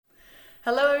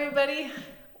Hello everybody,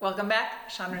 welcome back.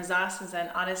 Sean Razas is an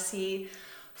Odyssey.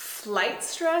 Flight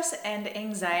stress and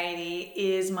anxiety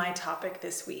is my topic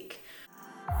this week.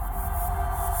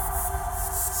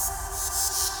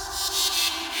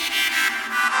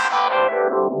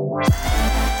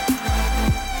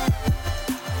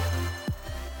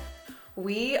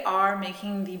 We are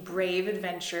making the brave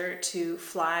adventure to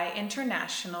fly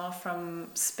international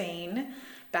from Spain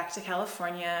back to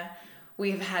California.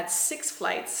 We've had 6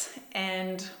 flights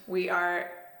and we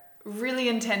are really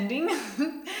intending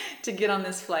to get on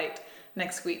this flight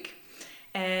next week.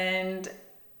 And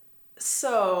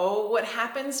so what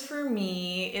happens for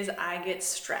me is I get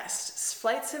stressed.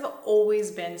 Flights have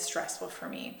always been stressful for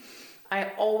me.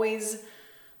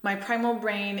 My primal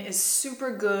brain is super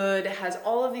good, has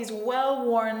all of these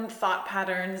well-worn thought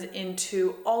patterns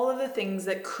into all of the things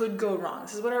that could go wrong.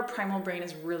 This is what our primal brain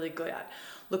is really good at.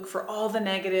 Look for all the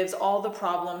negatives, all the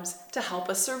problems to help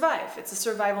us survive. It's a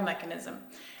survival mechanism.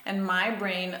 And my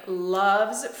brain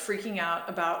loves freaking out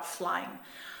about flying.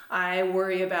 I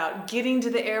worry about getting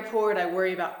to the airport. I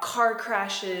worry about car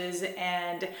crashes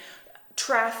and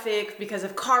traffic because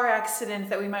of car accidents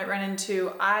that we might run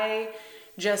into. I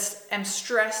just am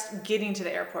stressed getting to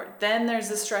the airport. Then there's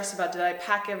the stress about, did I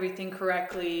pack everything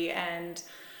correctly? And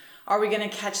are we gonna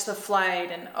catch the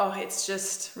flight? And it's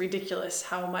just ridiculous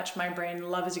how much my brain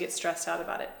loves to get stressed out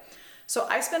about it. So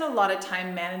I spend a lot of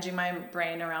time managing my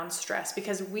brain around stress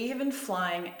because we have been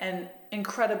flying an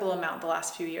incredible amount the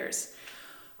last few years.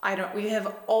 We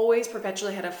have always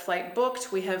perpetually had a flight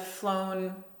booked. We have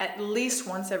flown at least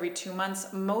once every 2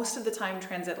 months, most of the time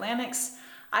transatlantics.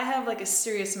 I have like a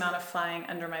serious amount of flying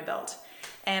under my belt.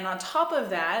 And on top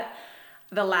of that,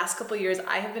 the last couple of years,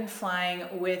 I have been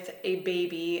flying with a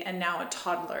baby and now a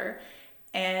toddler.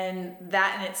 And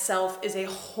that in itself is a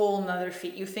whole nother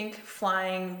feat. You think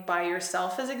flying by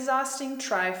yourself is exhausting?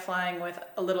 Try flying with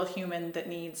a little human that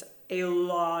needs a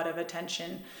lot of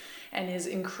attention and is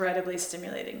incredibly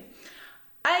stimulating.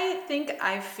 I think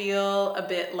I feel a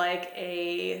bit like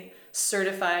a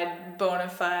certified, bona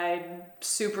fide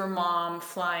super mom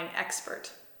flying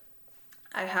expert.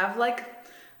 I have like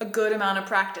a good amount of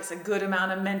practice, a good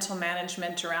amount of mental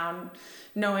management around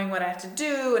knowing what I have to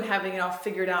do and having it all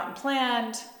figured out and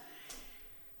planned.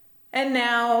 And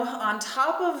now on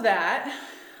top of that,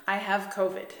 I have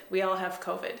COVID. We all have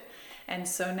COVID. And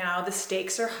so now the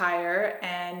stakes are higher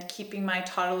and keeping my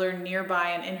toddler nearby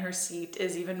and in her seat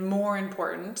is even more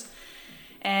important.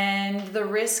 And the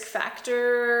risk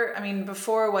factor,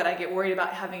 before I get worried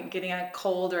about getting a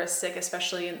cold or a sick,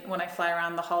 especially when I fly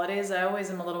around the holidays, I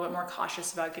always am a little bit more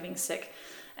cautious about getting sick.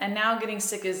 And now getting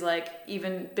sick is like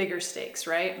even bigger stakes,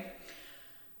 right?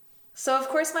 So of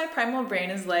course my primal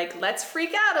brain is like, let's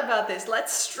freak out about this.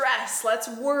 Let's stress, let's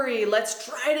worry, let's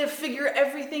try to figure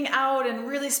everything out and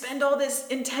really spend all this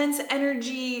intense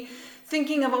energy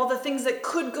thinking of all the things that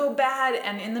could go bad.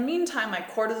 And in the meantime, my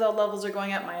cortisol levels are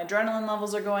going up, my adrenaline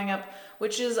levels are going up,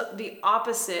 which is the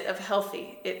opposite of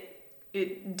healthy.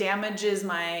 It damages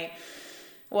it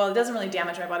doesn't really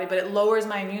damage my body, but it lowers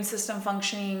my immune system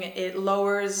functioning. It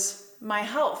lowers my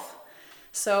health.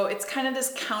 So it's kind of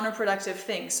this counterproductive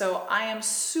thing. So I am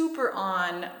super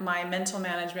on my mental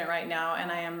management right now,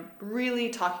 and I am really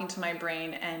talking to my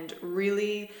brain and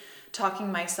really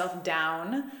talking myself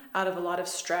down out of a lot of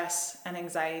stress and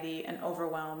anxiety and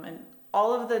overwhelm and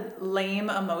all of the lame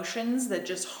emotions that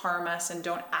just harm us and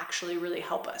don't actually really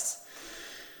help us.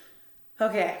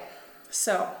 Okay,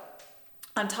 so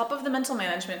on top of the mental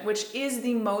management, which is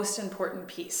the most important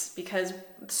piece because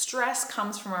stress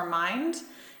comes from our mind.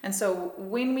 And so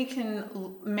when we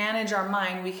can manage our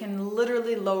mind, we can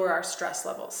literally lower our stress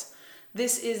levels.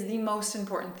 This is the most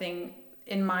important thing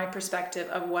in my perspective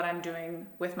of what I'm doing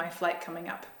with my flight coming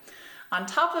up. On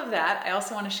top of that, I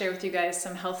also want to share with you guys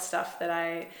some health stuff that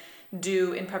I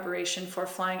do in preparation for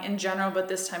flying in general, but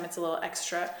this time it's a little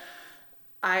extra.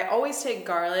 I always take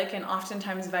garlic and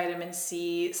oftentimes vitamin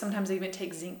C. Sometimes I even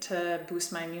take zinc to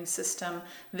boost my immune system.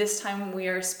 This time we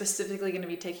are specifically going to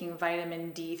be taking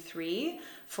vitamin D3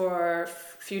 for a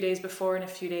few days before and a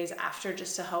few days after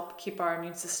just to help keep our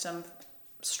immune system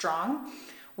strong.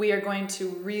 We are going to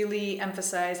really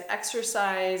emphasize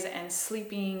exercise and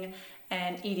sleeping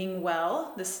and eating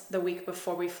well the week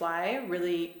before we fly,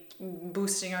 really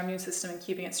boosting our immune system and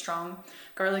keeping it strong.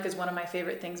 Garlic is one of my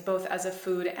favorite things, both as a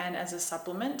food and as a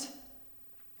supplement.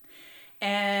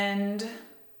 And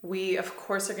we, of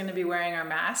course, are going to be wearing our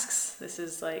masks. This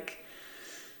is like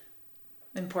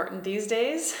important these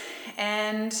days.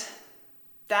 And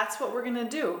that's what we're going to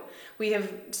do. We have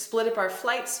split up our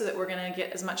flights so that we're going to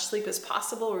get as much sleep as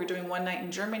possible. We're doing one night in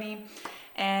Germany.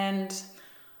 And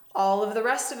All of the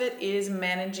rest of it is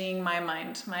managing my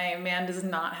mind. My man does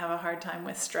not have a hard time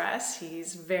with stress.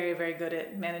 He's very, very good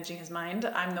at managing his mind.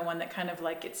 I'm the one that kind of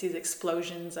like gets these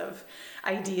explosions of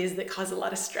ideas that cause a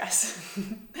lot of stress.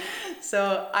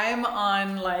 So I'm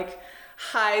on like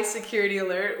high security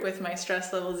alert with my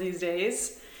stress levels these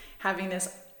days, having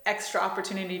this extra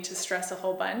opportunity to stress a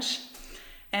whole bunch.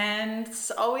 And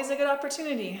it's always a good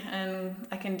opportunity, and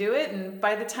I can do it. And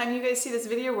by the time you guys see this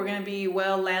video, we're gonna be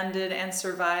well landed and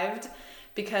survived,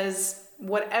 because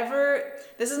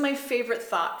this is my favorite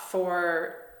thought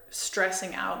for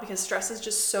stressing out, because stress is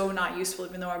just so not useful,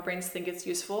 even though our brains think it's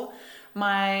useful.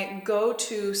 My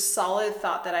go-to solid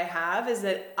thought that I have is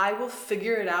that I will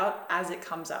figure it out as it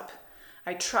comes up.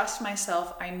 I trust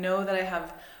myself. I know that I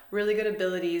have really good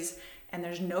abilities, and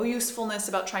there's no usefulness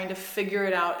about trying to figure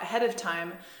it out ahead of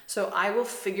time. So I will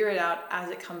figure it out as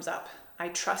it comes up. I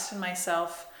trust in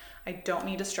myself. I don't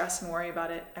need to stress and worry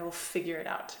about it. I will figure it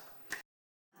out.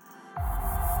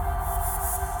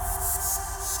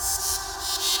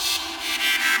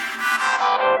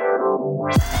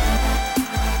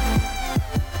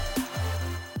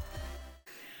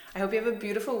 I hope you have a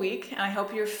beautiful week, and I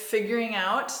hope you're figuring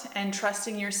out and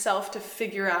trusting yourself to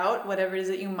figure out whatever it is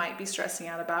that you might be stressing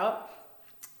out about.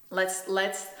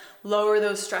 Let's lower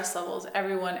those stress levels,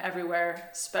 everyone, everywhere,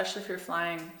 especially if you're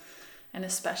flying, and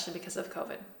especially because of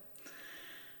COVID.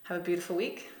 Have a beautiful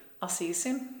week. I'll see you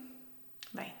soon.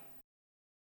 Bye.